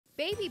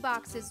Baby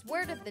Box's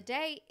word of the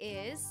day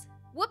is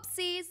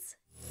whoopsies.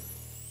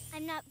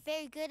 I'm not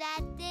very good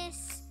at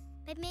this,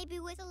 but maybe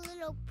with a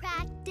little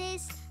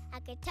practice, I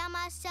could tell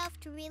myself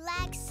to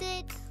relax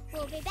it.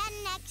 Will be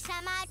better next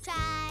time I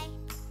try.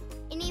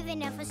 And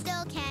even if I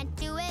still can't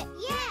do it,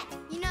 yeah,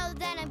 you know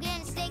that I'm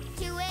gonna stick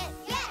to it.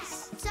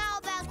 Yes, it's all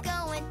about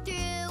going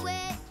through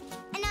it,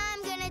 and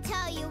I'm gonna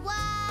tell you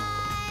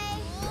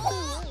why.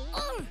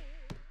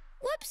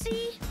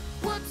 Whoopsie!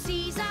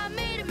 Whoopsies, I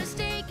made a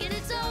mistake and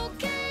it's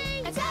okay.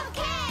 It's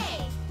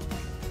okay.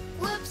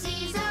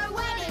 Whoopsies are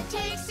what it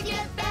takes to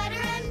get better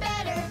and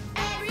better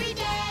every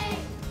day.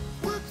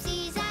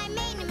 Whoopsies, I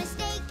made a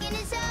mistake and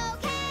it's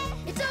okay.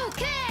 It's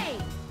okay!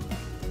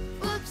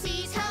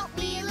 Whoopsies, help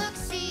me look,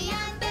 see,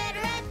 I'm better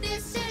at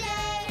this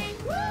today.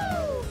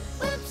 Woo!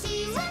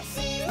 Whoopsies,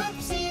 whoopsies,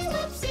 whoopsies,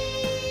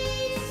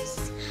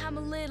 whoopsies. I'm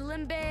a little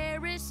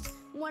embarrassed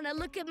when I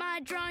look at my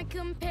drawing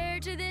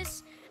compared to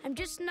this. I'm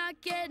just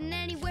not getting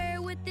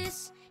anywhere with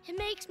this. It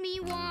makes me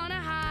wanna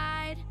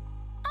hide.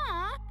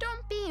 Aw,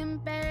 don't be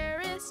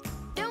embarrassed.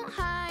 Don't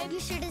hide. You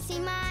should have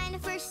seen mine the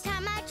first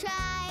time I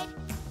tried.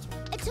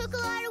 It took a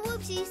lot of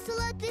whoopsies to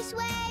look this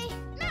way.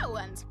 No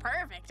one's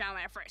perfect on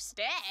their first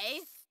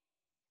day.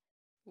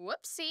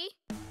 Whoopsie.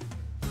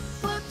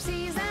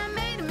 Whoopsies, I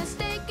made a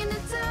mistake and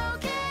it's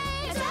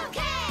okay. It's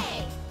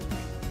okay.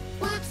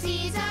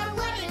 Whoopsies are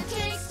what it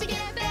takes to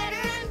get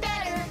better and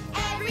better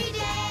every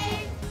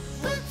day.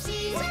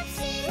 Whoopsies,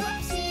 whoopsies,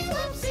 whoopsies,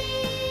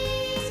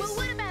 whoopsies. Well,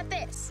 what about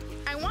this?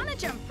 I want to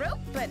jump rope,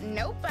 but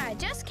nope, I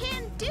just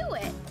can't do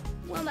it.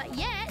 Well, not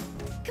yet.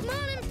 Come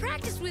on and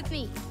practice with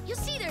me. You'll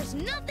see there's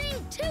nothing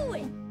to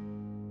it.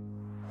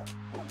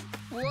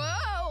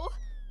 Whoa!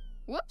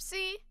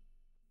 Whoopsie.